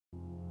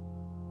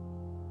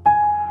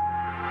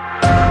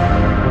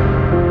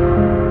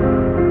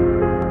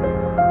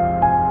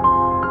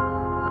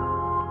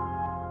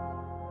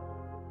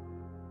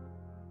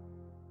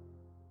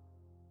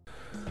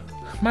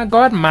My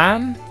god,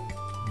 man.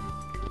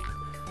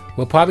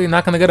 We're probably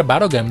not gonna get a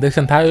battle game this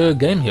entire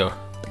game here.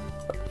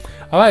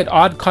 Alright,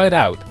 odd card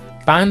out.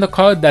 Find the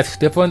card that's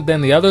different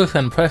than the others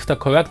and press the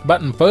correct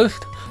button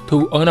first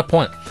to earn a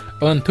point.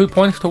 Earn 2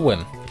 points to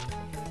win.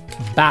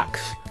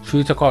 Backs.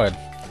 Choose a card.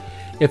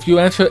 If you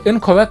answer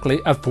incorrectly,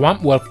 a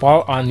thwomp will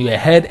fall on your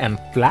head and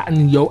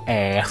flatten your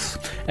ass,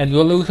 and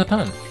you'll lose a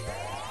turn.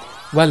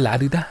 Well,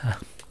 la-di-da.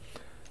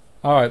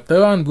 Alright,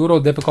 they're on brutal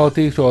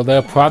difficulty, so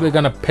they're probably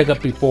gonna pick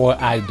up before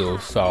I do,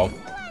 so...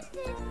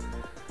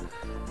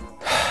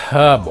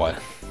 Oh boy.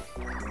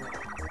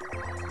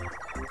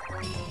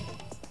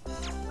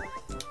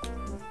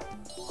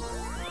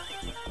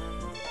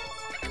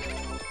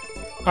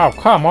 Oh,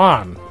 come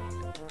on.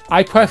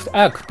 I pressed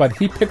X, but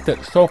he picked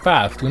it so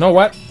fast. You know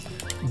what?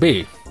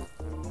 B.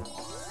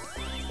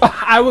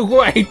 I was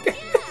right.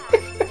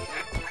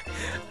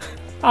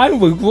 I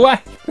was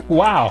right.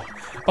 Wow.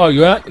 Oh,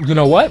 you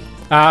know what?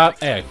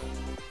 A.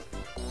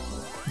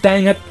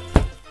 Dang it.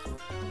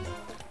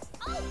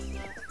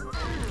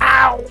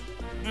 Ow.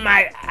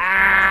 My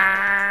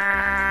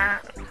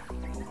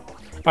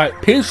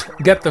Alright, Peach,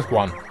 get this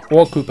one.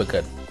 Or Koopa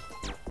Kid.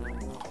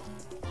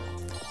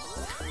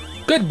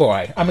 Good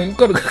boy. I mean,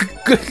 good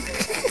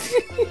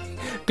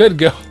good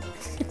girl.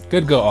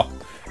 Good girl.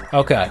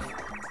 Okay.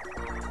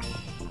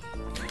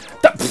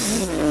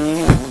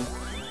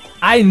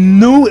 I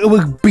knew it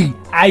was B.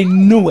 I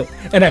knew it.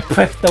 And I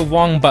pressed the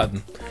wrong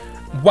button.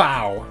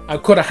 Wow. I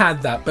could have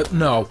had that, but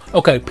no.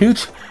 Okay,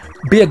 Peach,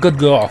 be a good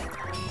girl.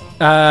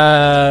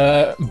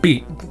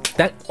 B.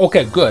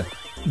 Okay, good.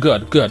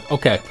 Good.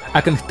 Okay.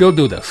 I can still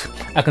do this.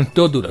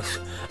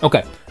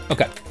 Okay.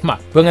 Come on.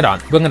 Bring it on.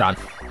 Come on.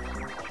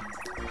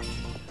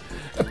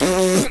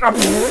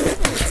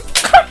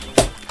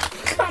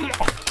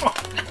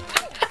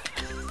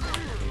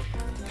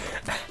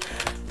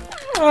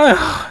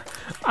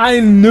 I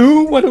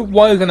knew what it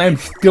was and I'm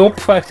still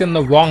pressing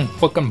the wrong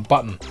fucking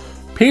button.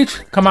 Peach,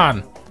 come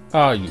on.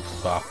 Oh, you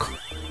suck.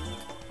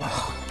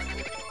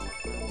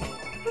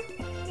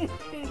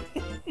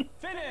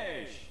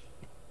 Finish.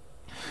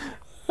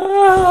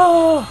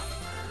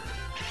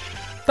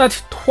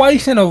 That's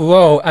twice in a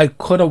row I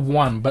could have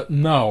won, but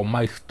no,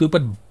 my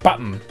stupid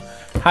button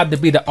had to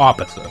be the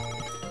opposite.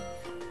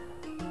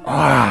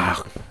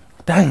 Ah,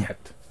 dang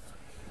it.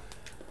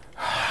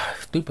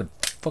 Stupid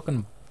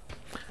fucking...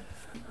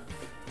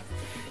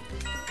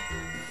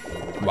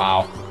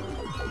 Wow.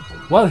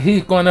 Well,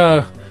 he's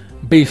gonna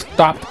be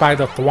stopped by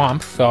the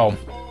thwomp, so...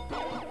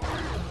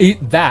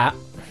 Eat that.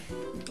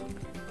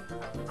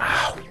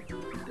 Ow.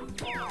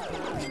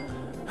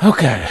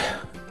 Okay.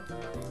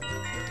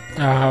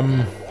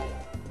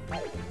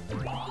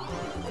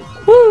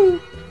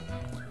 Woo!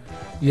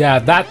 Yeah,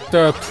 that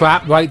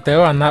trap right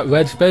there on that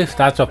red space,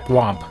 that's a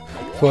thwomp.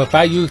 So if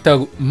I use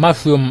the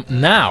mushroom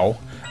now,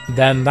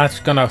 then that's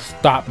gonna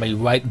stop me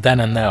right then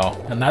and there.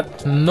 And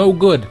that's no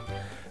good.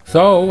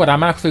 So what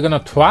I'm actually gonna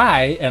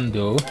try and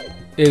do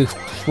is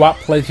swap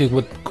places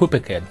with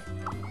Koopa Kid.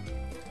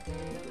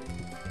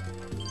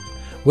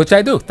 Which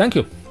I do, thank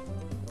you.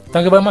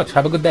 Thank you very much,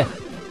 have a good day.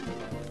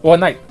 Or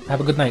night, have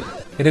a good night.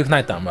 It is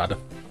nighttime rather.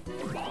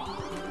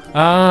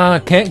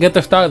 Can't get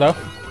the star though.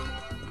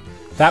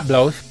 That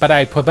blows, but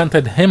I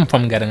prevented him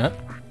from getting it.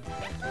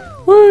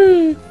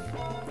 Whee!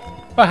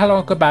 Oh,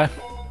 hello, goodbye.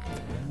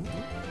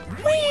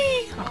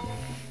 Whee!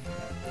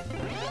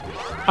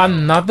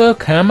 Another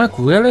Kamek,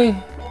 really?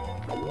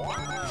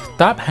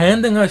 Stop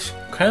handing us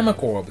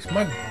Kamek orbs,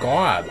 my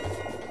god.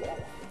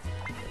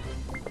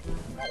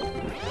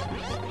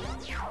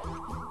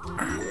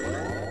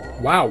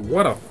 Wow,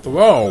 what a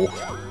throw.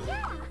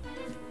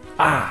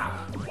 Ah.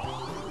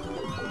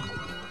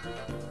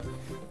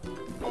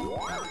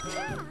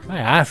 My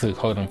ass is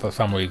hurting for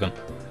some reason.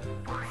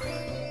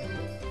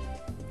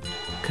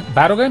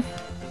 Battle game?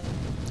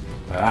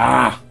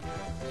 Ah.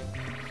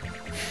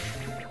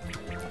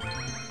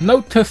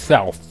 Note to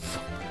self.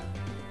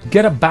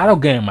 Get a battle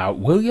game out,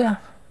 will ya?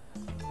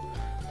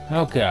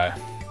 Okay.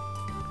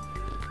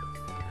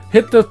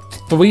 Hit the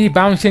 3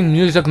 bouncing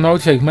music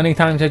notes as many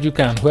times as you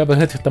can. Whoever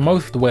hits the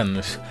most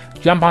wins.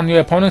 Jump on your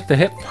opponents to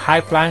hit high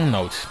flying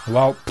notes.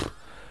 Well,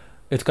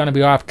 it's gonna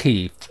be off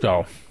key,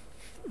 so.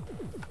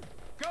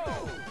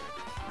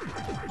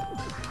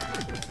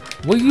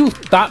 Will you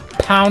stop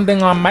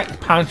pouncing on my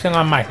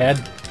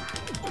head?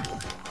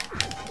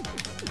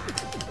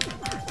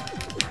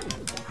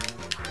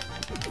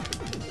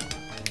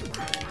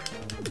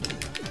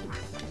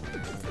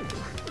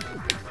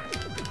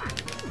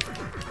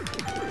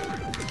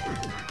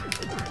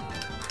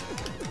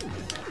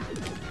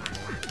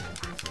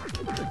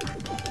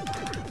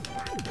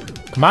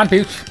 Come on,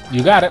 Peach.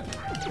 You got it.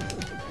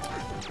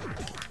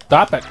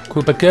 Stop it,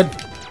 Koopa Kid.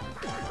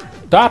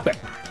 Stop it.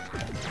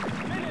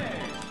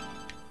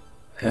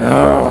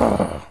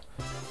 Ugh.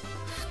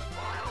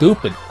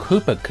 Stupid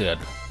Koopa Kid.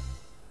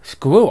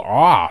 Screw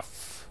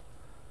off.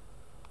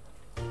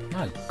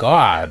 My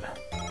god.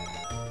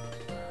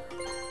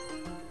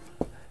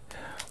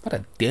 What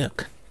a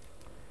dick.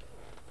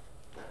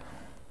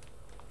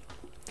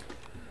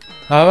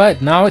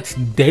 Alright, now it's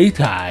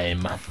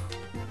daytime.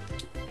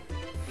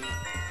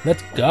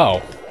 Let's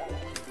go.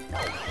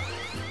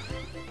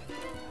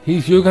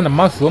 He's using a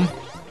mushroom.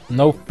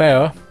 No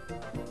fair.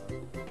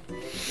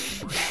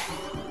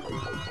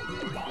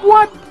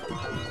 What?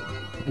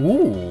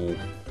 Ooh.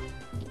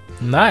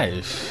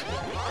 Nice.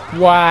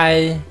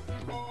 Why?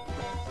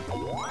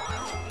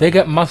 They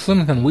get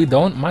mushrooms and we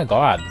don't? My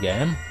god,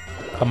 game.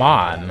 Come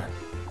on.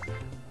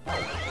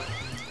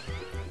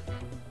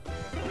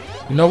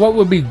 You know what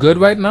would be good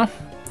right now?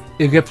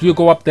 Is if you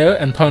go up there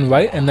and turn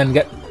right and then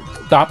get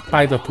stopped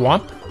by the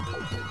swamp.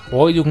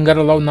 Or you can get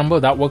a low number,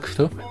 that works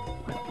too.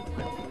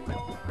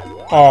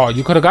 Oh,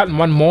 you could have gotten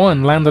one more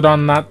and landed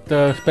on that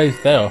space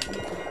there.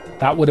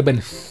 That would have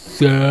been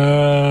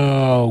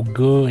so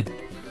good.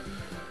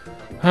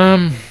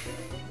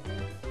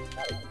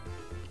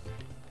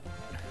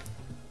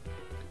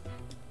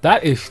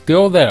 That is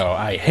still there.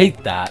 I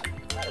hate that.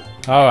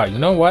 Alright, you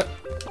know what?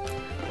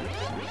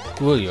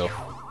 Screw you.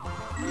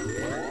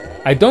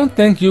 I don't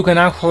think you can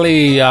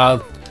actually,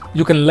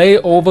 you can lay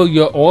over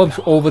your orbs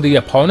over the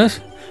opponents,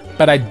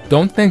 but I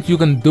don't think you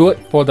can do it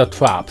for the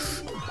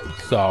traps.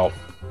 So,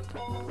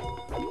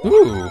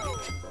 ooh.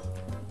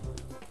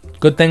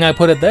 Good thing I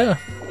put it there.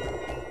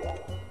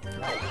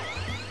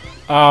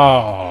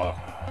 Oh.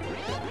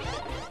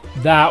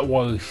 That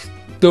was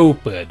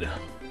stupid.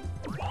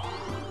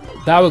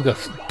 That was a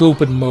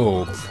stupid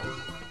move.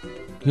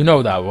 You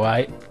know that,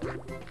 right?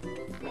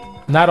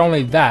 Not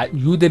only that,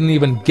 you didn't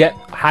even get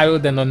higher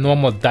than a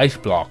normal dice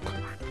block.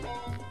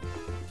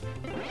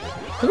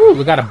 Ooh,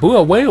 we got a boo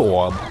away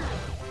orb.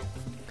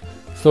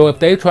 So if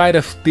they try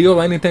to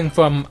steal anything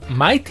from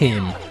my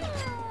team,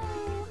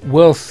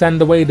 we'll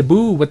send away the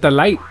boo with the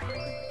light.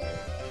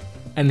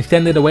 And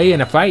send it away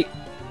in a fight.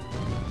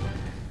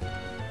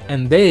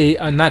 And they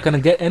are not gonna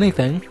get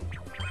anything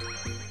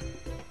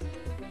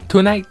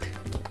tonight.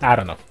 I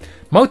don't know.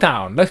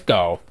 Motown, let's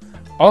go.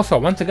 Also,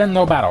 once again,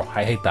 no battle.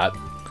 I hate that.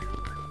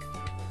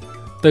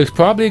 There's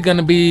probably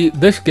gonna be,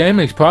 this game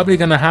is probably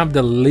gonna have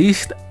the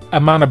least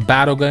amount of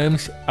battle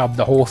games of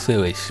the whole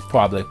series.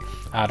 Probably.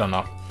 I don't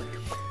know.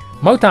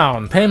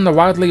 Motown, tame the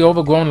wildly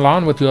overgrown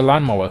lawn with your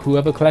lawnmower.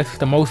 Whoever collects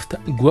the most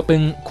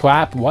gripping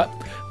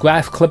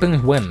grass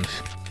clippings wins.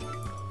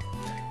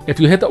 If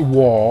you hit a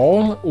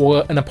wall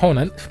or an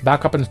opponent,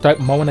 back up and start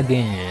mowing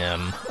again.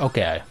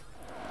 Okay.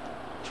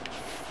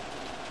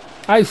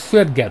 I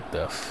should get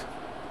this.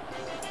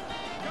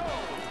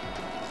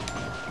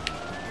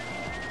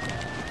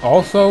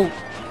 Also,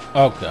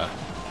 okay.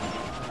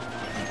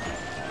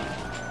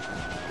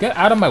 Get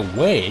out of my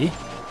way.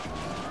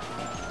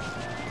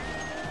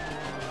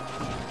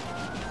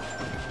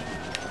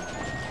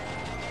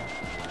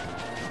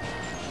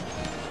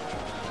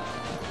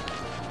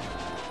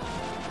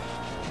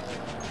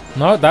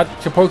 No,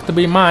 that's supposed to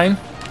be mine.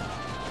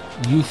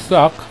 You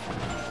suck.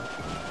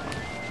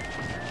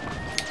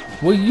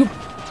 Will you...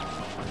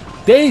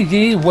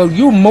 Daisy, will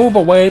you move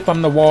away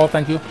from the wall?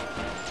 Thank you.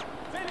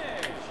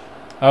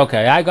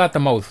 Okay, I got the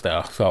most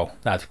there, so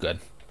that's good.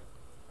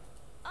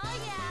 Oh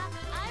yeah,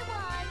 I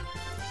won.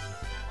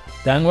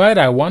 Dang right,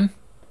 I won.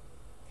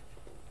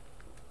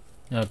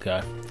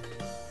 Okay.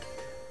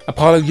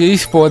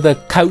 Apologies for the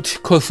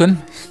couch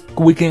cushion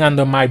squeaking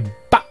under my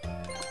butt.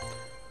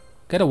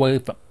 Get away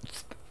from...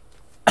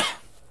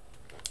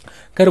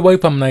 Get away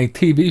from my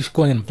TV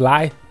screen,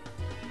 fly.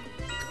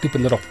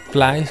 Stupid little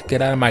flies,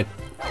 get out of my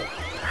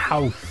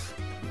house.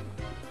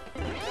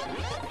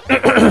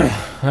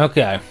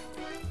 Okay.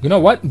 You know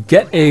what?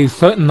 Get a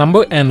certain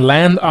number and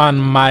land on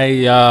my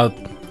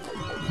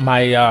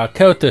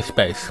character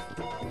space.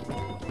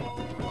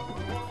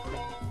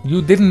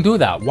 You didn't do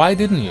that. Why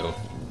didn't you?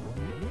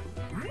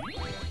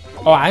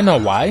 Oh, I know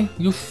why.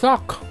 You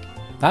suck.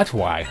 That's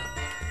why.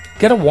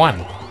 Get a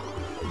 1.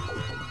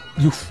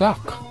 You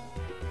suck.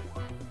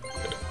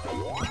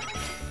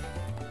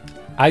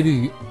 I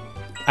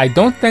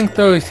don't think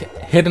there's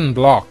hidden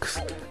blocks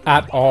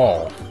at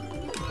all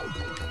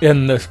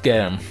in this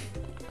game.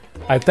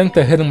 I think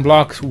the hidden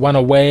blocks went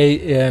away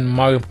in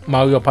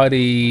Mario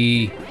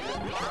Party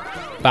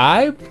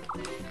 5?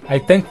 I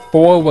think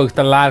 4 was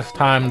the last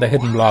time the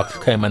hidden blocks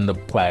came into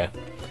play.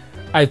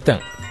 I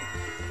think.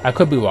 I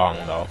could be wrong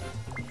though.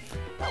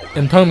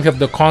 In terms of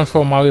the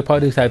console Mario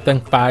Parties, I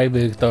think 5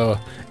 is the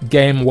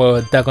game where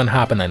it doesn't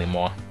happen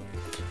anymore.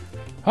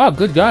 Oh,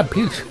 good job,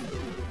 Peach.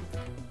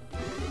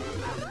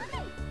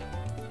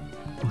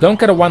 Don't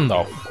get a 1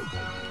 though.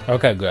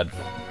 Okay, good.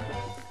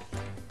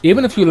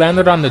 Even if you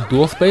landed on the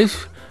dual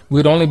space,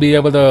 we'd only be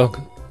able to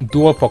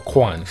duel for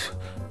coins,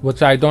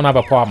 which I don't have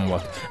a problem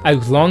with,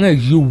 as long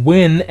as you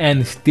win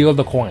and steal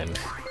the coins.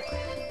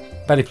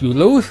 But if you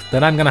lose,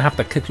 then I'm gonna have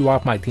to kick you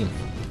off my team.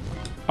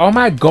 Oh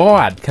my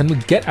god, can we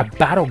get a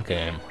battle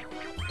game?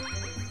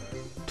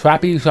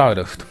 Trapeze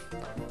Artist.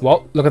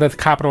 Well, look at those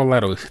capital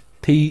letters.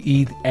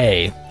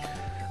 T-E-A.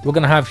 We're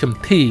gonna have some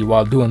tea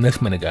while doing this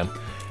minigame.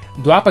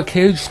 Drop a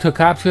cage to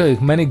capture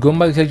as many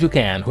Goombas as you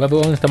can. Whoever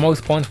earns the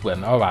most points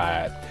win.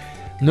 Alright.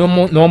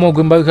 Normal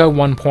Goombas are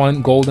 1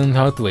 point, golden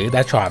are 3.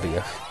 That's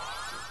obvious.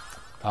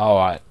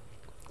 Alright.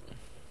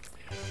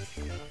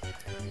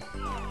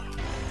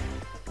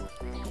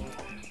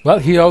 Well,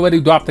 he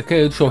already dropped the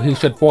cage, so he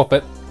should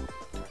forfeit.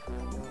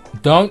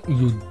 Don't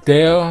you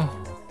dare.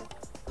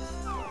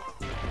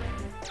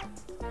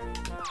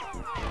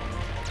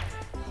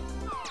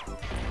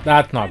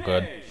 That's not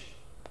good.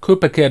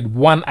 Koopa Kid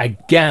won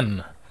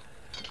again.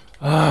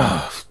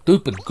 Ugh,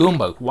 stupid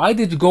Goomba. Why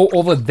did you go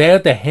over there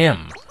to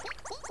him?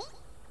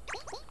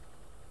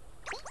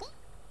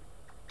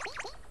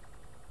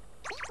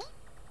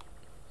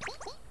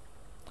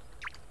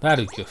 That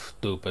is just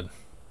stupid.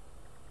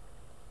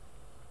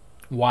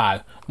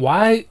 Why?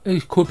 Why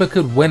is Koopa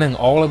Kid winning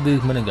all of these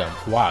minigames?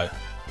 Why?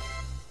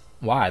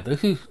 Why?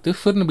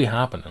 This shouldn't be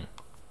happening.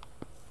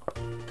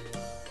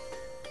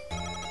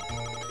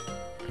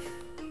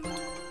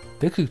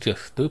 This is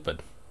just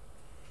stupid.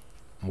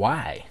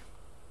 Why?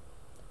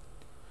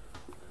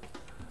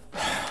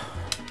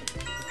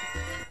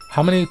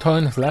 How many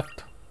turns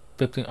left?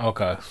 15.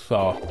 Okay,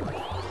 so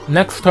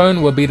next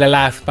turn will be the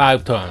last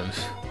 5 turns.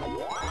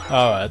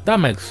 Alright, that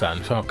makes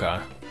sense. Okay.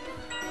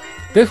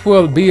 This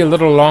will be a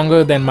little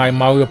longer than my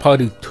Mario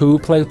Party 2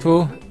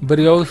 playthrough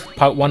videos,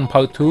 part 1,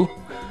 part 2.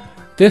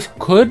 This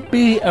could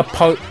be a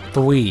part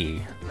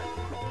 3,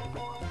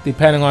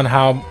 depending on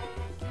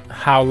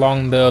how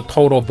long the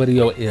total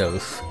video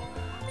is.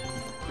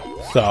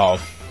 So,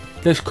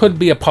 this could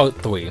be a part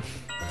 3.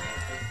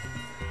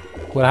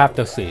 We'll have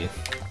to see.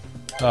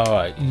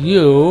 Alright,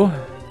 you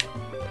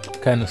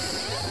can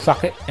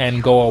suck it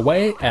and go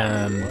away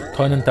and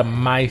turn into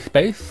my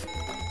space.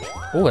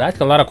 Oh,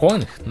 that's a lot of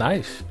coins.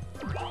 Nice.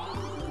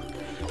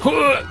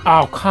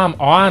 Oh, come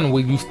on.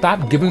 Will you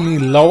stop giving me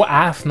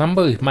low-ass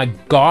numbers? My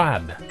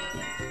god.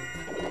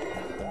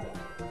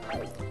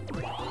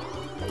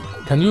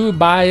 Can you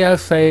buy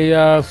us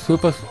a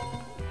super...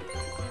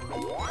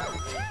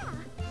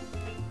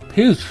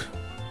 Peach,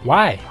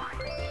 why?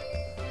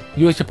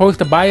 You were supposed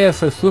to buy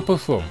us a super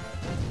room.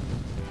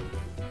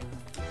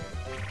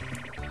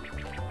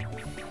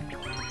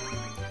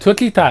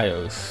 Tricky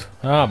tires.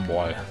 Oh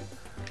boy.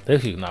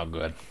 This is not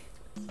good.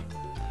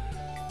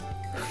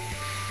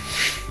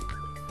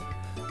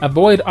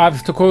 Avoid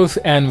obstacles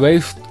and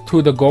race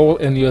to the goal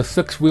in your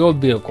 6-wheeled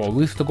vehicle.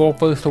 Reach the goal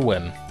first to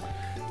win.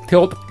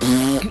 Tilt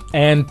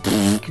and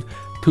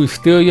to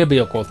steer your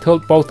vehicle.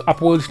 Tilt both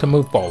upwards to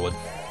move forward.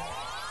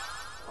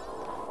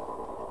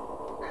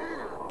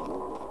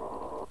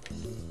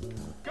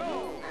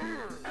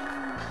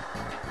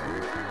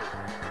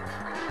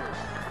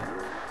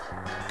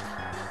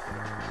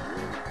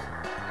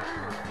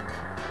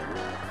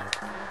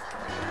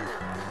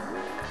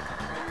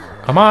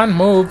 Come on,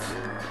 move.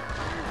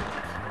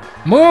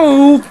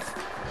 Move!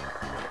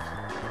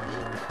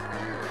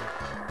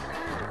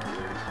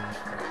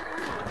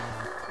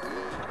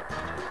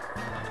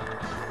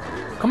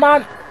 Come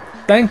on!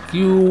 Thank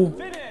you!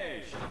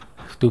 Finish.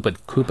 Stupid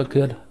Koopa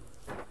Kid.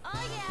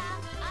 Oh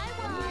yeah, I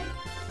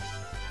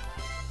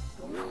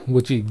won.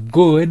 Which is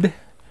good,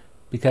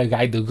 because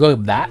I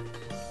deserve that.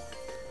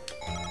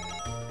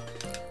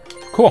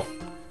 Cool.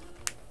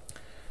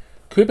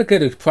 Koopa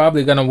Kid is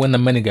probably gonna win the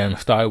minigame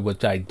star,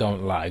 which I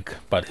don't like,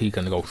 but he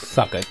can go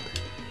suck it.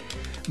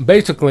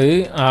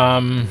 Basically,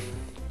 I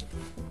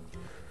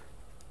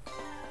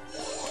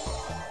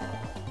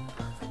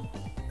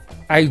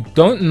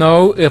don't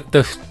know if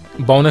the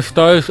bonus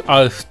stars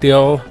are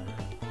still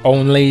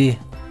only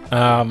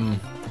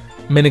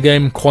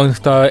minigame, coin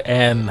star,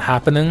 and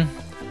happening.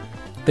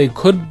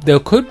 There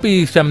could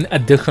be some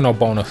additional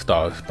bonus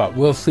stars, but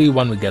we'll see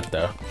when we get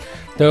there.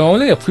 There are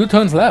only a few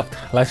turns left.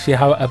 Let's see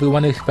how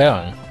everyone is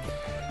faring.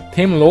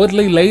 Team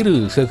Lordly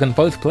Ladies is in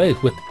first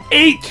place with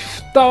 8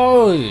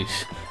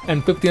 stars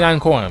and 59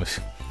 coins.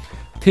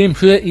 Team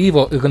Pure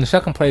Evil is in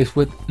second place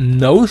with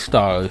no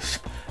stars,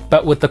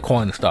 but with the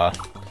coin star.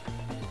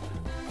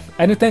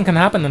 Anything can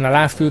happen in the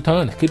last few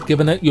turns. Keep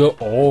giving it your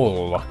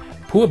all.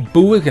 Poor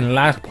Boo is in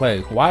last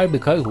place. Why?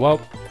 Because,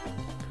 well,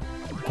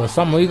 for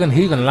some reason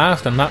he's in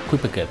last and not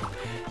Koopa Kid.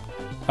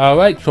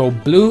 Alright, so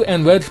blue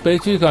and red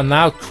spaces are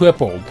now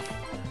tripled.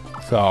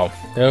 So,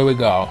 there we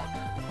go.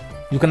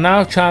 You can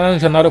now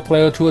challenge another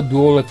player to a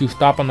duel if you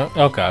stop on the...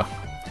 Okay.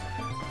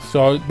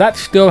 So, that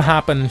still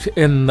happens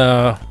in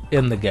the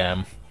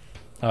game.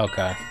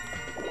 Okay.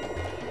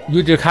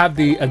 You just have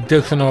the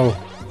additional...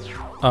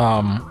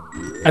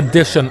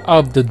 addition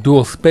of the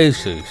dual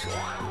spaces.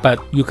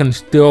 But you can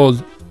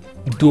still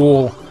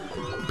duel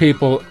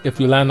people if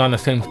you land on the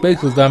same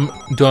space with them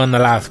during the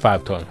last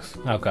 5 turns.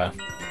 Okay.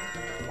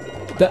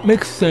 That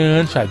makes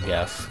sense, I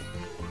guess.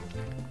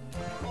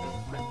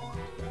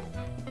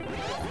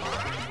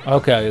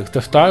 Okay, is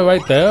the star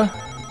right there?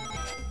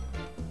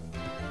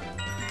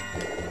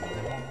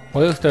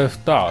 Where's the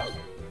star?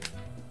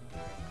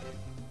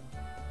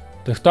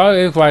 The star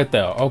is right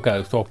there.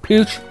 Okay, so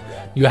Peach,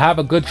 you have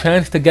a good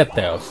chance to get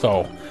there.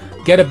 So,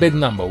 get a big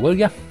number, will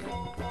ya?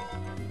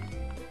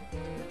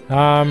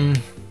 1,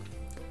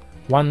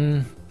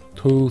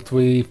 2,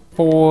 3,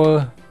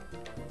 4.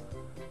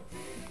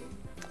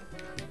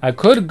 I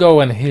could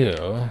go in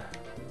here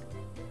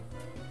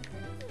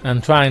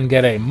and try and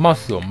get a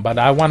mushroom, but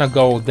I want to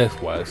go this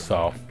way,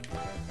 so.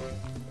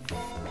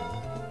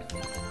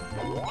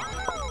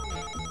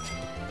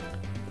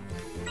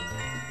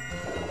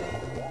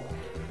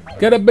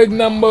 Get a big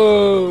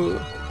number.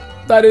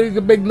 That is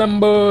a big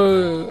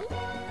number.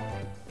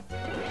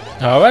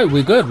 Alright,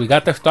 we good. We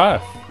got the star.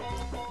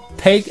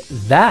 Take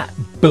that,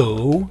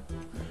 boo.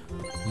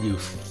 You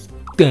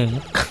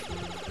stink.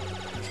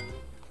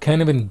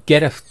 Can't even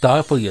get a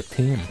star for your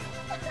team.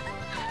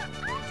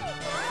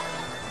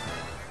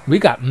 We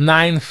got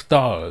 9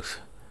 stars.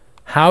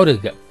 How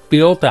does it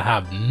feel to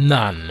have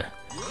none?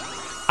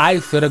 I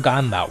should have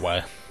gone that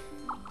way.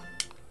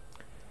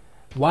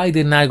 Why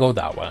didn't I go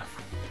that way?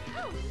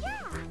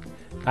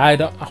 I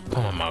don't...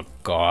 Oh my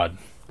god.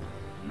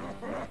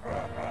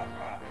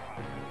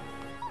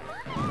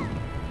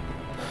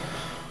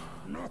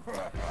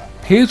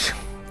 Peach?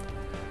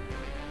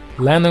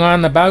 Landing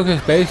on the Bowser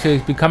space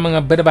is becoming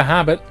a bit of a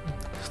habit.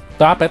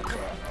 Stop it.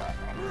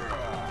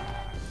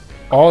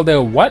 All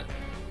their what?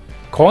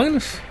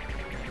 Coins?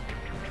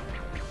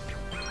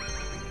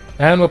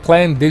 And we're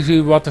playing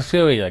Digi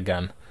Rotisserie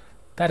again.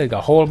 That is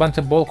a whole bunch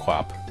of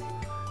bullcrap.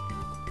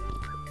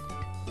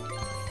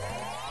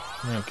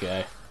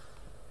 Okay.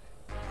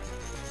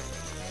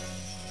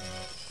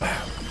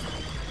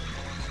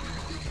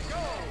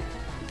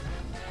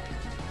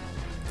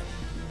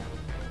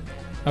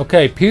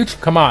 Okay,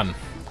 Peach, come on.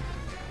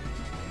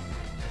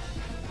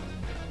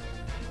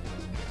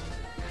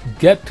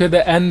 Get to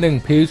the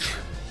ending, Peach.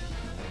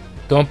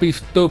 Don't be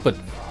stupid.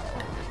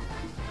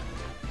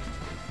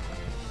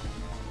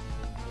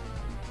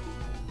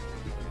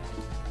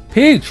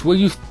 Peach, will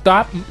you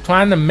stop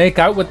trying to make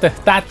out with the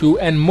statue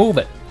and move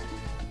it?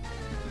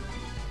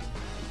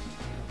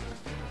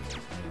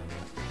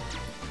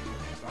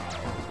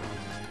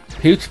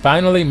 Peach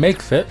finally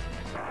makes it.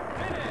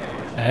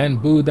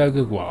 And Boo does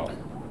as well.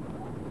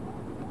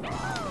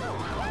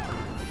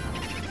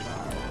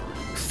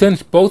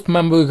 Since both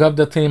members of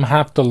the team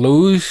have to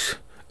lose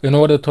in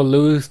order to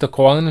lose the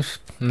coins,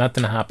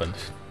 nothing happens.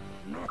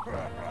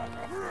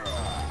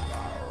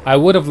 I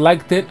would have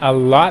liked it a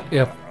lot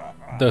if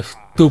the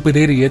stupid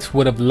idiots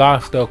would have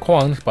lost their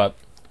coins, but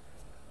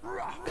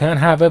can't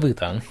have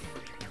everything.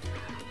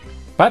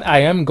 But I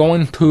am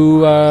going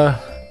to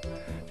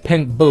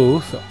Pink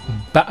Boo's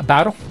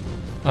battle.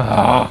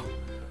 Oh,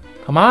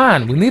 come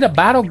on, we need a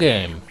battle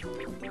game.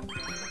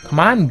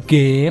 Come on,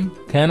 game.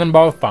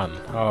 Cannonball fun.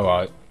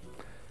 Alright.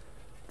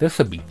 This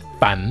will be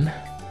fun.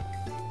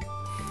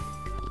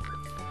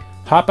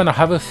 Hop in a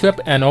hover ship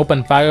and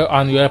open fire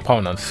on your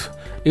opponents.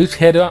 Each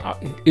hit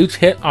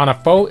on a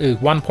foe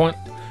is 1 point.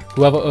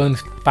 Whoever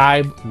earns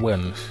 5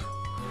 wins.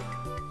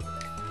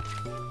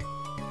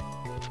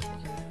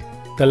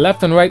 The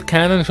left and right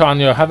cannons on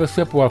your hover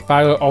ship will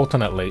fire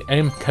alternately.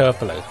 Aim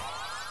carefully.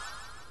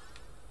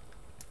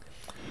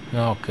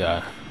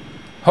 Okay.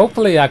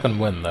 Hopefully I can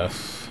win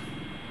this.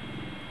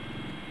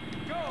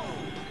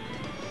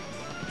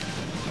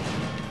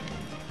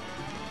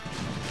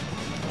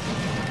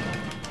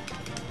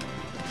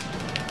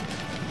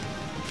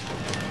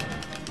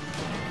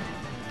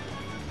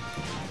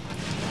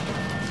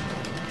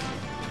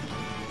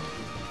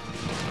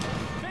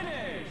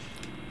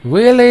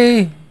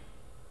 Really?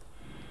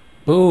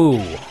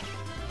 Boo.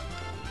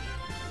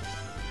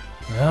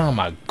 Oh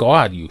my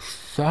god, you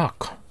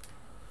suck.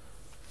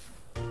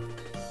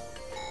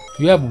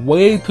 You have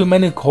way too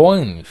many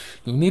coins.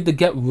 You need to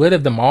get rid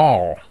of them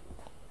all.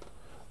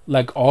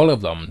 Like all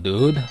of them,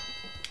 dude.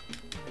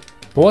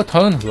 4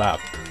 turns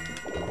left.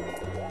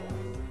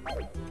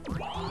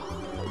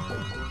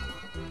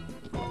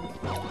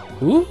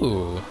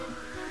 Ooh.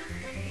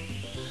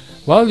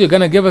 Well, you're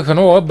gonna give us an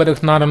orb, but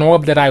it's not an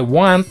orb that I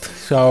want,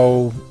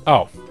 so...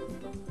 Oh.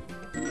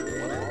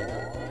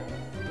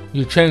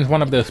 You changed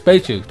one of the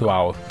spaces to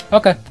ours.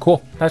 Okay,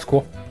 cool. That's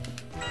cool.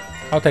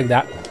 I'll take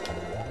that.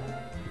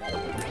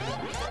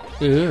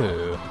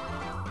 Ew.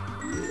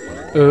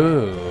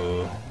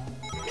 Ew.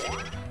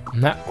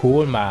 Not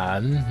cool,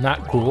 man.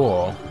 Not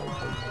cool.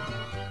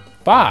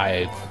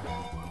 5.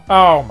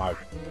 Oh my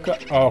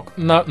god. Oh,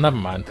 no, never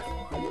mind.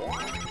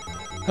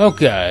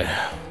 Okay.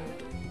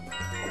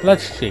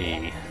 Let's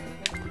see.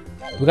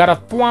 We got a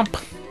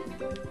thwomp.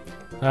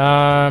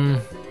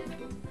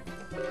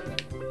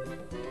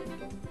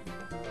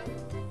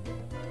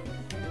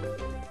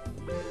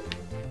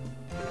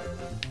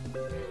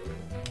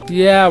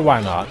 Yeah, why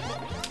not?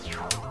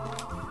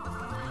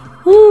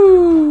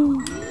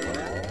 Woo!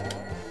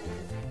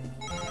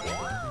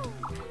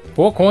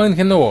 4 coins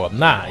in the orb.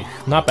 Nice.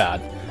 Not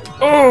bad.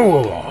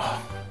 Oh!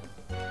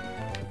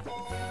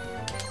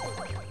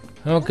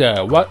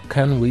 Okay, what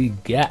can we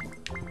get?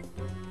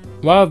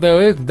 Well,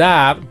 there is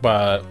that,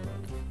 but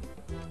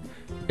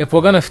if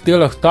we're gonna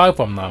steal a star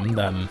from them,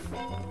 then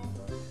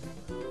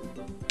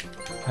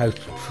I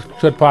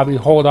should probably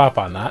hold off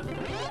on that.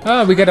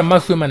 Oh, we get a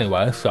mushroom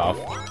anyway, so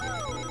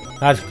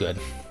that's good.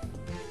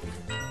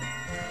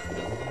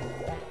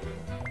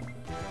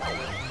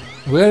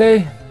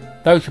 Really?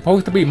 That was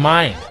supposed to be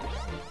mine.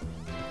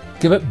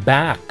 Give it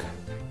back.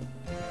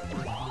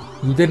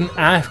 You didn't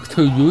ask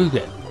to use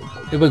it.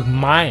 It was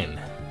mine.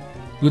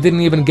 You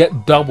didn't even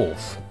get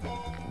doubles.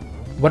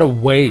 What a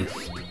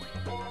waste.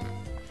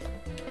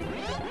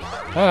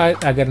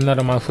 Alright, I get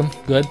another mushroom.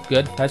 Good,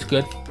 good, that's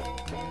good.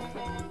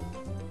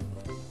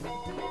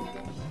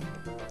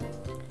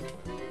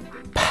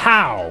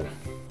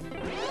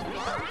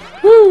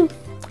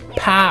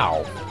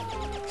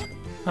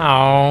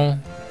 Oh.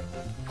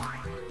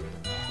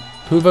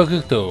 2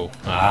 versus 2.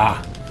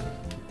 Ah.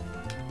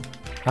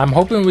 I'm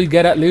hoping we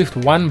get at least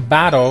 1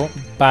 battle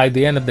by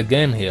the end of the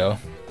game here.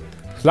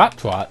 Slap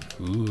trot.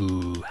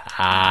 Ooh.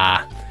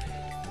 Ah.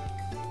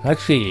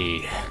 Let's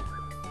see.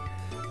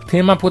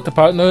 Team up with the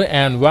partner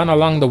and run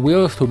along the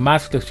wheels to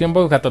match the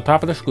symbols at the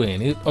top of the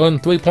screen. Earn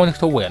 3 points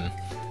to win.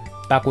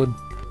 Backward,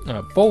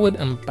 forward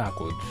and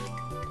backwards.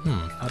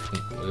 That's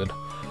weird.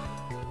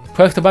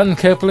 Press the button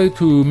carefully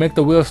to make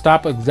the wheel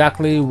stop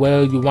exactly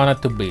where you want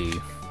it to be.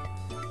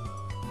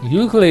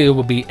 Usually it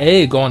would be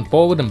A going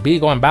forward and B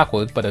going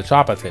backwards, but it's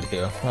opposite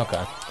here.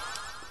 Okay.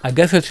 I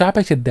guess it's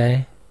opposite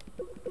day.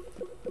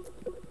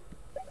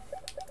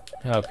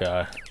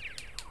 Okay.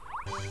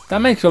 That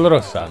makes a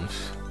little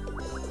sense.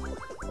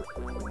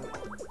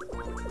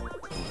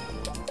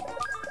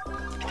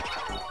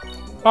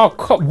 Oh,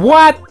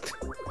 what?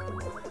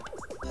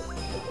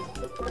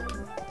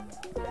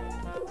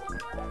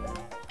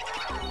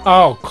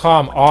 Oh,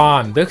 come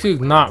on. This is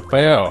not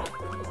fair.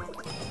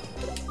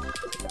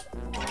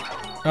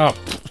 Oh,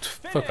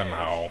 fucking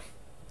hell.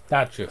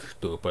 That's just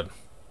stupid.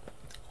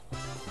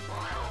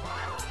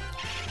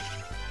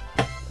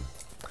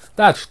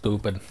 That's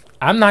stupid.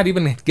 I'm not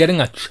even getting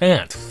a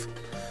chance.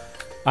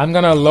 I'm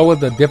gonna lower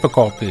the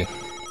difficulty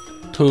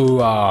to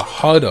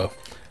harder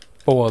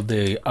for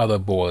the other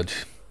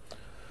boards.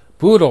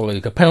 Brutal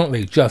is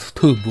apparently just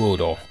too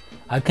brutal.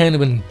 I can't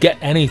even get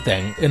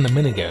anything in the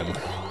minigame.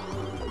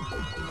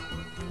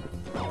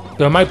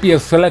 There might be a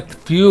select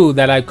few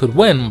that I could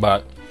win,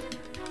 but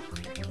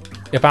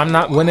if I'm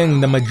not winning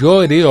the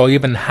majority or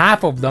even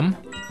half of them,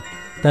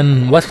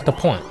 then what's the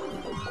point?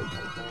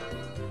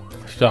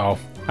 So,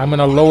 I'm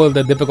gonna lower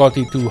the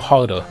difficulty to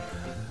harder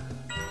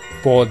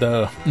for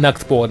the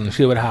next board and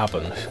see what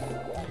happens.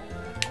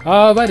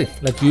 Alrighty,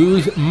 let's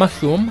use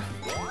mushroom.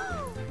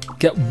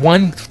 Get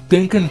 1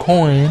 stinking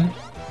coin.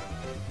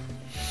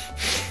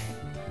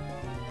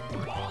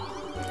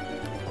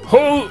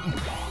 Oh!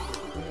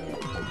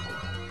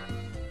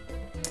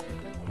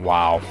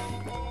 Wow.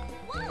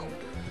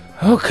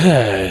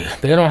 Okay,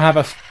 they don't have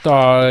a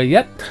star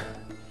yet.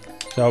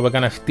 So we're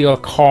gonna steal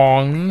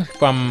coins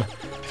from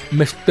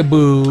Mr.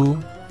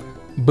 Boo.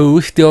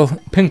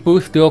 Pink Boo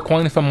steal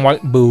coins from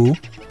White Boo.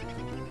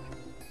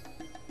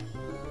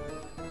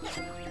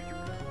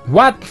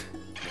 What?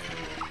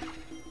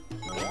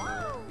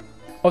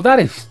 Oh, that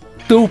is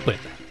stupid.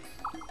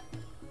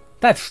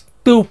 That's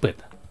stupid.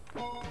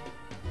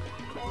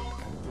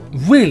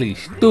 Really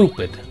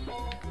stupid.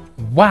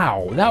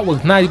 Wow, that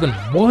was not even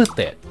worth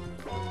it.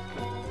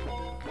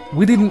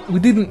 We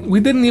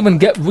didn't even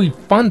get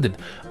refunded.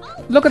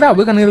 Look at that,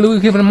 we're gonna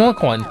lose even more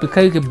coins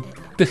because of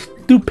the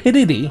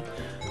stupidity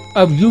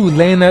of you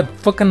laying that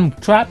fucking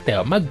trap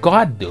there. My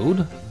god,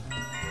 dude.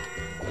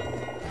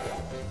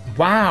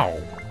 Wow.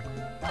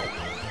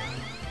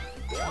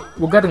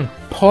 We're getting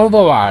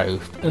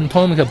pulverized in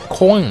terms of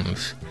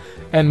coins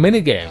and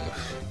minigames.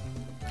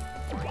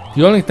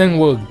 The only thing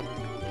we're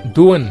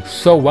doing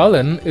so well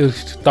in is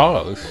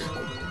stars.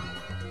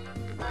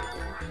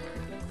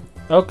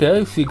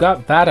 Okay, she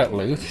got that at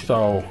least,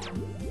 so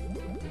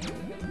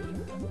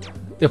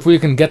if we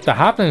can get the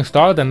happening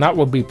star, then that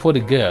would be pretty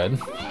good.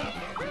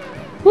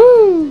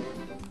 Woo!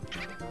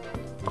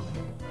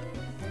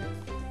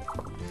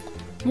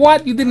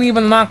 What? You didn't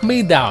even knock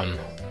me down.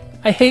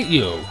 I hate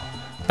you.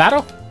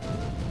 Battle?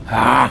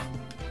 Ah!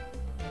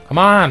 Come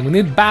on, we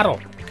need battle.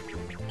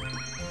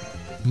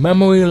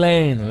 Memory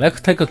lane. Let's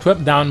take a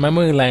trip down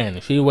memory lane.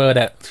 See where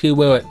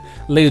it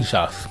leads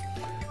us.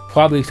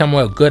 Probably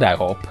somewhere good, I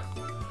hope.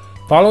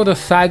 Follow the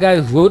Side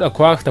Guy's route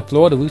across the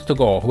floor to reach the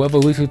goal. Whoever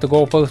reaches the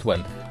goal first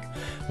wins.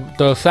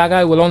 The Side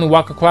Guy will only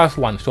walk across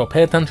once, so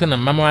pay attention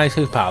and memorize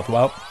his path.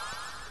 Well,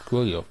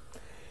 screw you.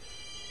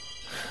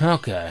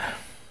 Okay.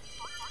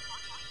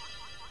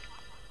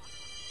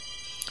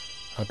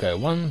 Okay,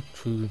 1,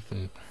 2,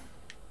 3.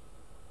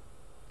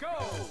 Go!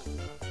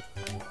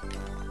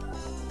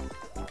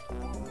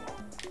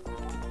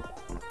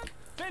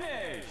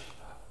 Finish!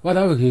 Well,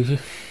 that was easy.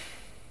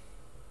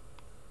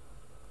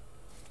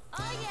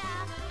 Oh yeah,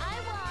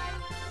 I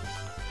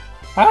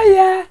won. Oh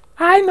yeah,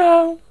 I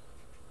know.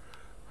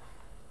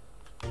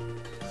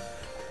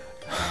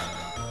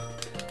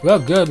 Well,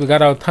 good. We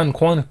got our 10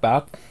 coins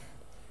back.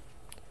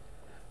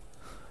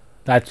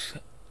 That's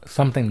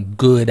something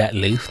good, at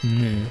least.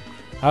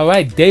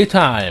 Alright,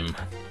 daytime.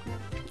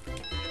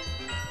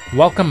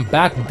 Welcome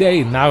back,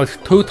 day. Now it's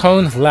 2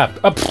 turns left.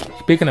 Oh,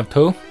 speaking of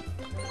 2.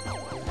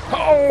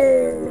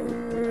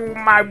 Oh,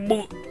 my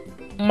boot.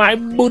 My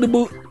booty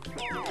boot.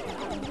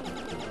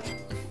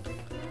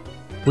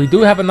 We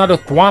do have another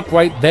thwomp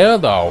right there,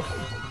 though.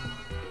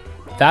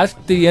 That's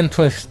the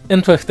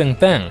interesting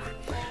thing.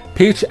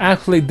 Peach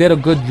actually did a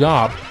good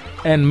job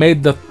and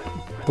made the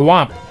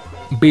thwomp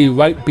be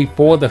right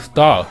before the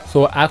star.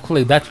 So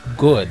actually, that's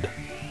good.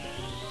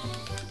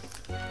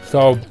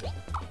 So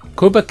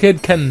Koopa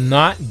Kid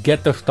cannot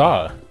get the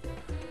star,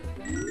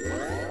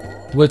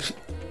 which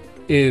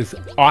is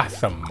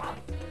awesome.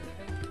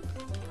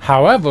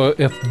 However,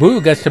 if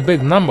Boo gets a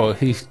big number,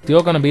 he's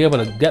still gonna be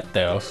able to get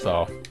there,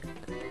 so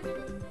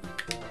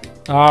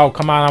Oh,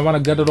 come on, I want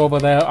to get it over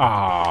there.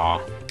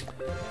 Ah.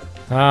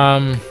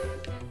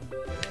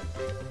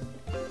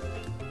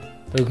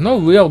 There's no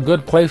real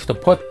good place to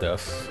put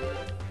this.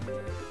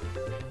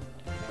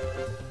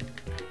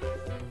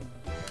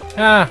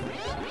 Ah.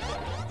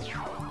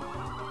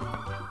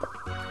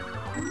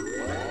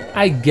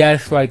 I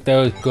guess right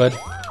there is good.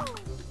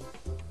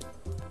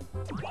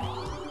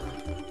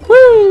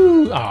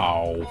 Woo!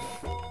 Oh.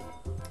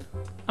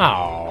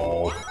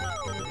 Oh.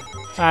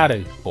 That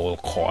is bull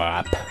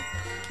crap.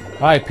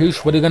 Alright,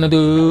 Peach, what are you gonna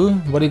do?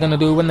 What are you gonna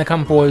do when they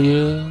come for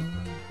you?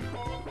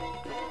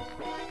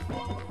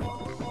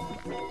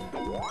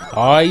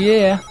 Oh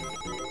yeah.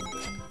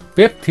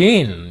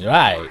 15,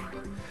 right.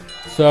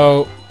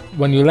 So,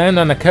 when you land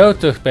on a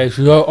character space,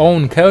 your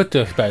own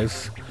character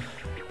space,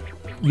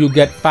 you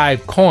get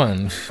 5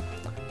 coins.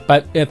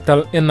 But if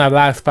in the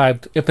last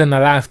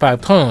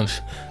five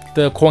turns,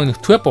 the coins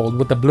tripled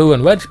with the blue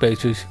and red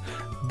spaces,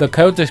 the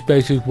character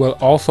spaces will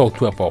also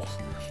triple.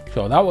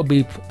 So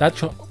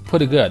that's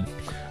pretty good.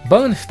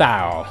 Burn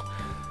style.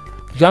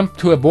 Jump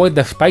to avoid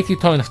the spiky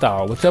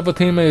turnstile. Whichever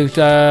team is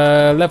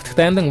left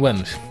standing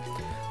wins.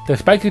 The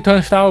spiky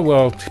turnstile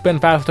will spin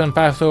faster and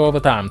faster over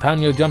time.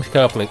 Time your jumps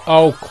carefully.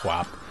 Oh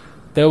crap.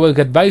 There was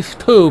advice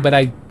too, but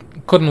I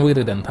couldn't read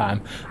it in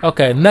time.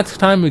 Okay, next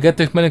time we get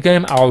this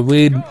minigame, I'll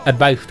read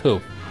advice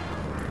too.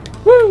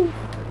 Woo!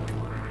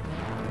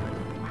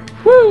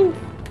 Woo!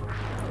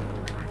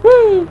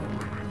 Woo!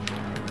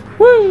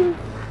 Woo!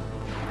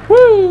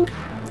 Woo!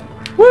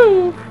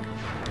 Woo!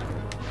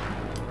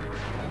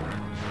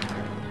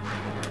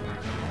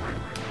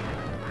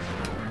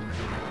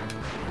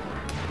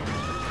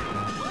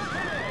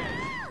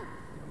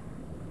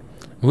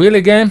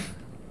 Really, game?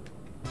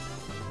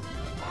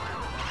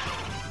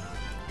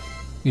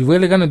 You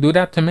really gonna do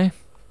that to me?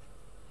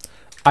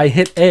 I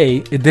hit A,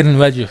 it didn't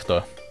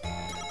register.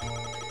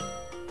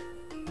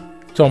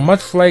 So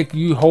much like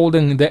you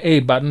holding the A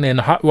button in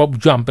Hot Rope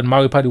Jump in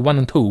Mario Party 1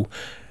 and 2,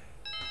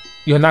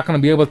 you're not gonna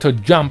be able to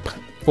jump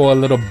for a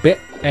little bit,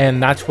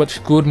 and that's what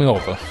screwed me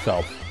over,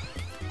 so.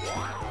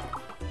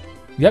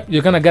 Yep,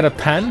 you're gonna get a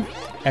 10,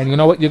 and you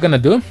know what you're gonna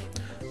do?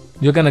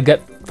 You're gonna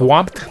get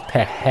thwomped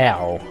to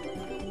hell.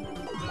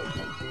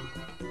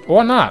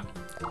 Or not.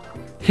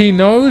 He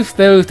knows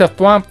there's a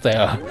thwomp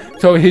there,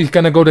 so he's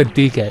gonna go to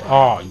DK.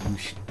 Oh, you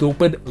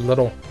stupid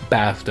little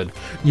bastard.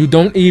 You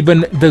don't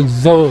even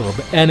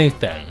deserve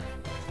anything.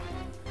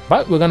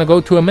 But we're gonna go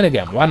to a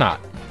minigame. Why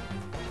not?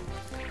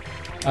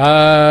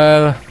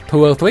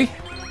 2 or 3?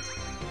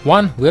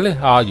 1? Really?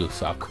 Oh, you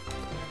suck.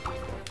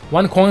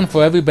 1 coin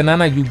for every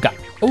banana you got.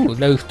 Ooh,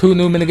 there's 2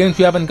 new minigames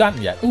you haven't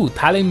gotten yet. Ooh,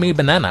 tally me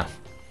banana.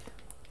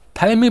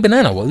 Tally me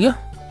banana, will you?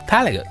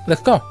 Tally it.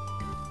 Let's go.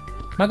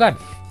 My god.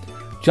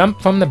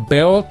 Jump from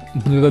barrel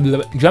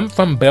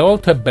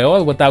to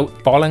barrel without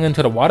falling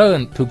into the water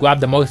and to grab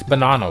the most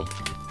bananas.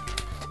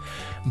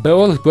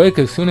 Barrels break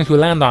as soon as you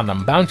land on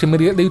them. Bounce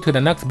immediately to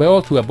the next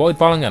barrel to avoid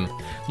falling in.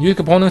 Use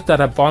components that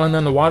have fallen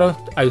in the water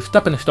as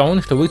stepping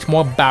stones to reach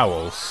more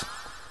barrels.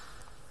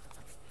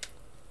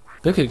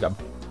 This is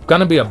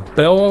gonna be a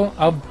barrel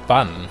of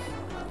fun.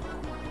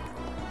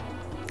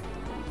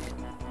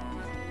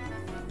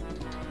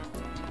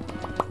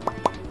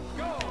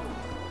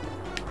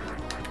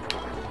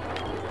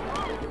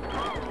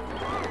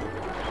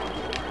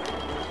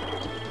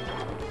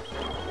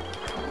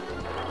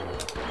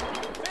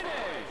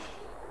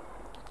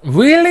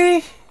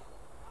 Really?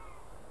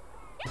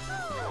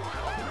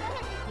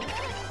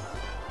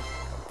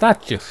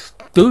 That's just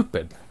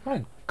stupid.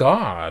 My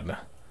god.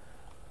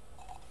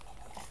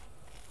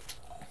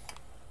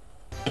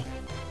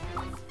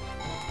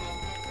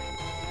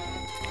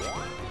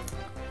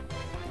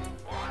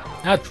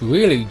 That's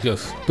really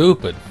just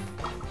stupid.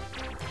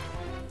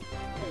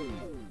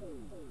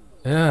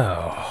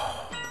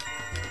 Oh.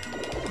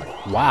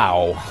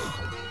 Wow.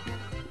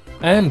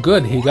 And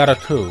good, he got a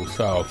 2,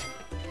 so...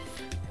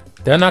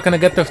 They're not gonna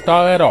get the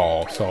star at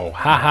all, so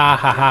ha ha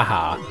ha ha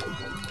ha.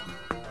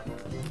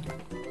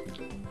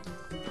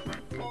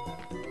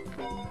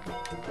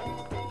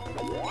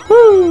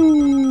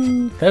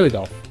 Woo! There we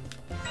go.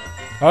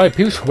 Alright,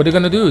 Peach, what are you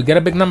gonna do? Get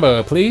a big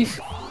number, please?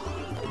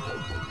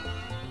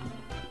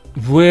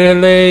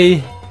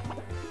 Really?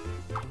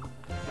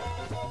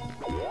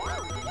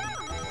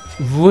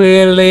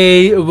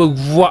 Really?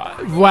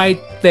 Right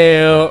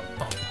there.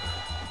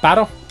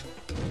 Battle?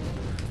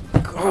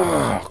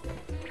 Oh.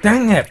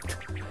 Dang it!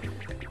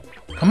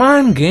 Come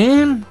on,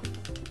 game!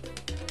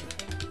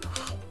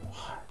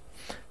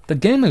 The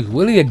game is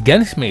really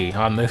against me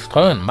on this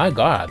turn, my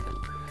god.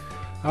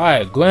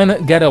 Alright,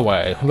 Grand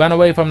Getaway. Run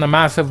away from the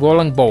massive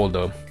rolling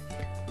boulder.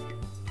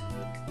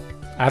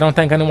 I don't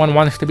think anyone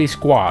wants to be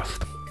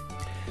squashed.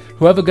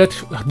 Whoever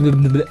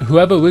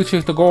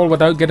reaches the goal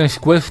without getting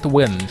squished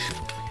wins.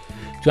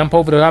 Jump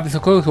over the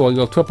obstacles or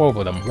you'll trip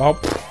over them. Well,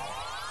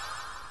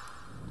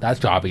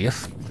 that's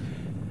obvious.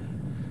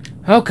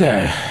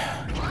 Okay.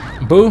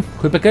 Boo,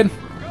 Creeper Kid,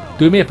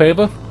 do me a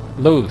favor.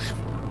 Lose.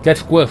 Get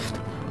squished.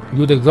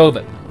 You deserve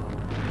it.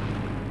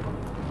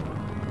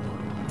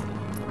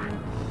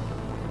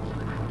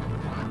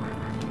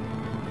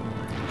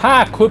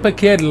 Ha! Koopa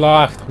Kid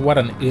lost. What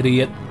an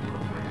idiot.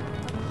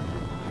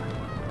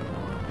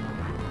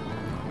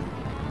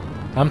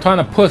 I'm trying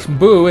to push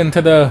Boo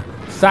into the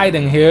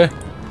siding here.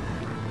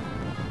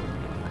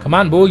 Come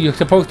on, Boo. You're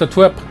supposed to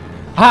trip.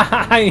 Ha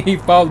ha! He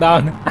fell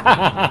down.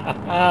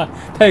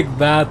 Take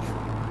that.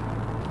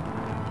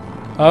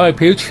 Alright,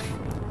 Peach.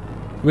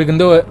 We can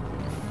do it.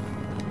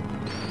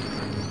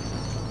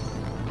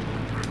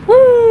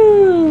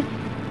 Woo!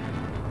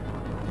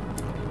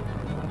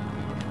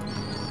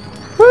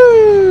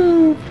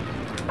 Woo!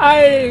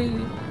 Aye!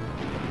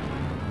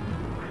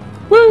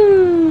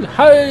 Woo!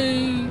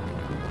 Hey!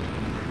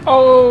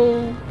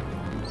 Oh!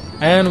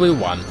 And we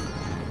won.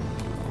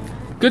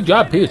 Good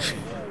job, Peach.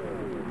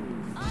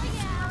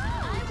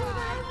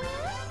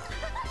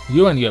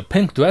 You and your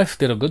pink dress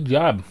did a good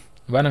job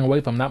running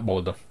away from that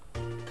boulder.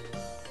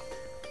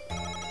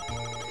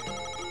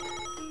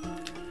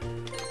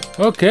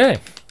 Okay,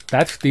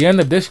 that's the end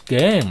of this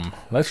game.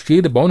 Let's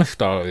see the bonus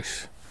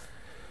stars.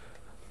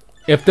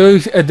 If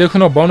there's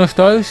additional bonus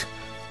stars,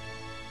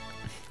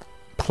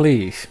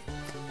 please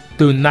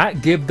do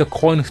not give the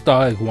coin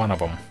stars one of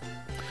them.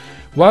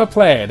 Well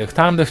played. It's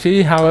time to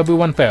see how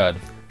everyone fared.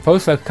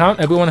 First, let's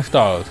count everyone's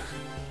stars.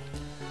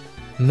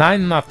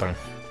 9-0.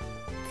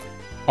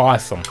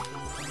 Awesome.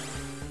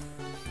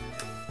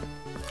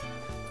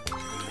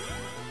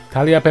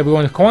 Tally up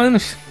everyone's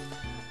coins.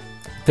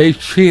 They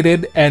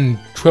cheated and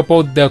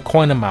tripled their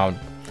coin amount.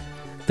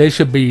 They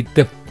should be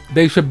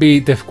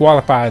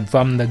disqualified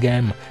from the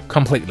game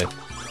completely.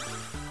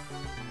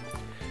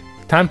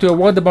 Time to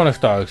award the bonus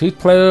stars. Each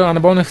player on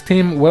the bonus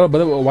team will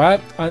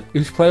what?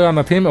 Each player on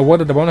the team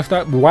awarded the bonus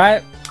star.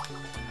 What?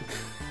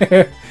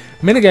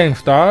 Minigame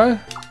star.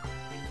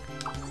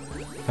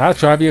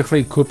 That's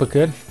obviously Koopa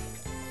Kid.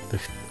 The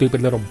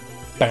stupid little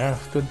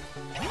bastard.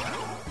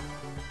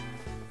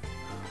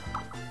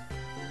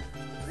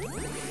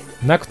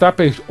 Next up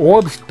is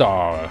Orb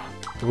Star.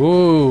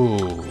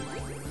 Ooh.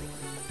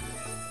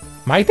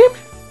 My team?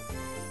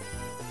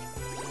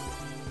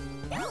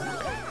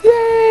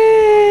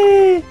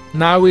 Yay!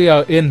 Now we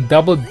are in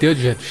double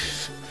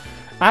digits.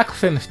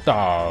 Action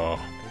Star.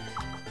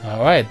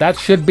 Alright, that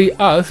should be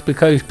us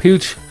because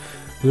Peach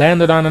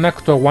landed on an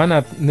extra one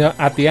at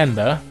the end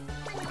there.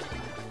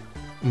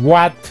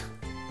 What?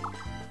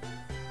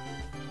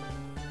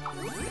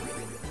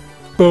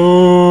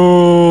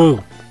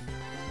 Boo!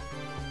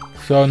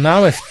 So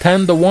now it's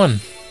 10-1.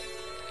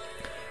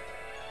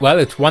 Well,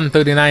 it's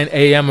 1:39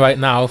 AM right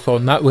now, so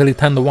not really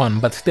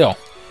 10-1, but still.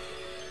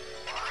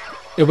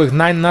 It was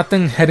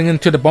 9-0 heading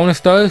into the bonus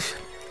stars.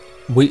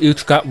 We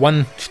each got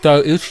 1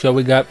 star each, so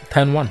we got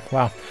 10-1.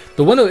 Wow.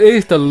 The winner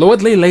is the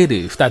Lordly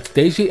Ladies. That's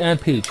Daisy and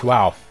Peach.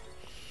 Wow.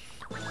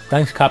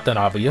 Thanks, Captain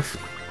Obvious.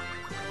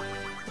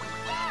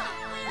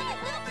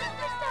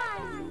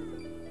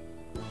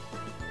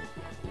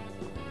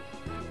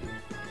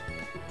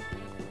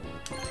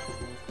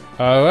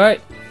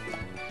 Alright.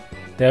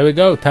 There we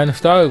go. 10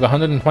 stars,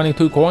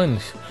 122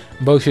 coins.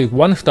 Versus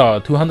 1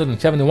 star,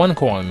 271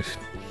 coins.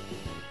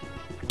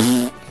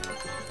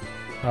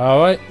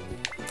 Alright.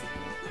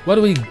 What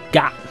do we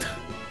got?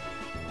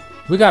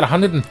 We got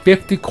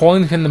 150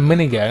 coins in the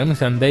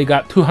minigames, and they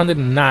got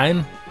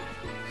 209.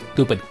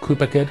 Stupid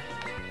Koopa Kid.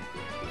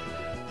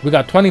 We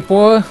got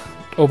 24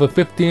 over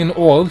 15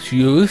 orbs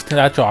used.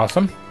 That's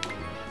awesome.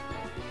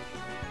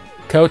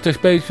 Character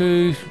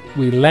spaces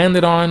we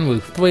landed on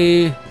with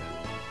 3.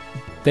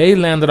 They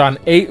landed on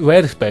 8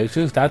 red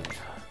spaces. That's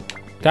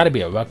gotta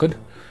be a record.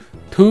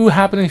 2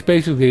 happening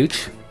spaces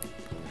each.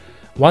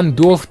 1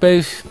 dual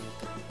space,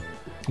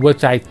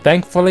 which I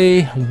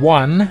thankfully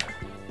won.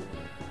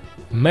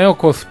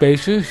 Miracle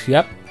spaces,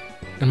 yep.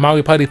 In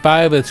Mario Party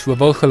 5, it's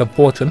Reversal of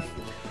Fortune.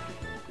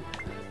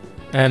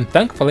 And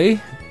thankfully,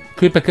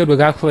 Koopa Kid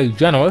was actually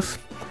generous,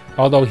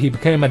 although he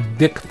became a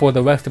dick for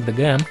the rest of the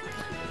game.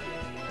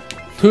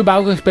 2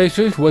 Bowser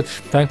spaces, which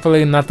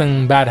thankfully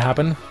nothing bad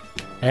happened.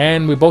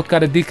 And we both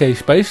got a DK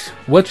space,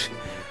 which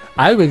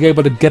I was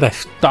able to get a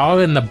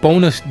star in the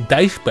bonus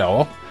dice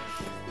barrel.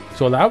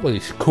 So that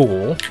was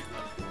cool.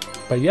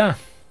 But yeah.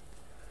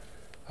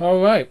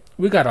 Alright,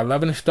 we got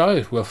 11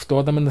 stars. We'll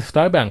store them in the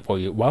star bank for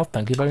you. Well,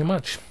 thank you very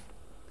much.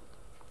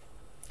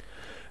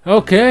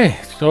 Okay,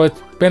 so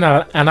it's been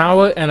an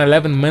hour and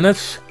 11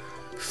 minutes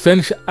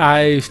since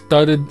I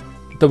started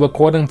the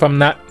recording from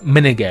that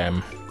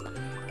minigame.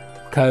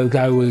 Cause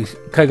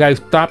I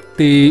stopped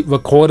the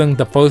recording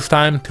the first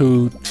time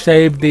to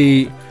save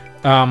the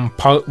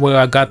part where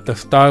I got the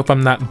star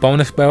from that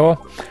bonus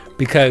barrel,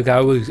 because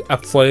I was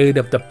afraid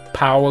of the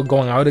power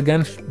going out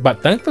again.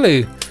 But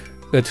thankfully,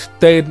 it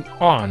stayed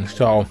on,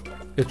 so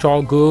it's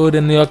all good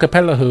in the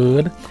acapella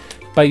hood.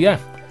 But yeah,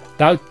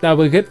 that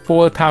was it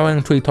for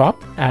Towering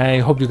Treetop. I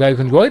hope you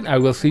guys enjoyed. I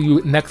will see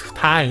you next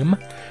time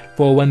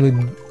for when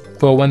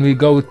we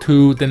go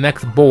to the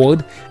next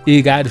board,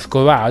 E-Guide's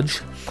Garage,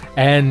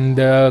 and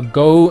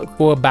go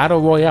for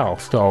Battle Royale.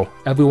 So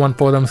everyone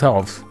for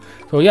themselves.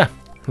 So yeah,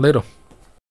 later.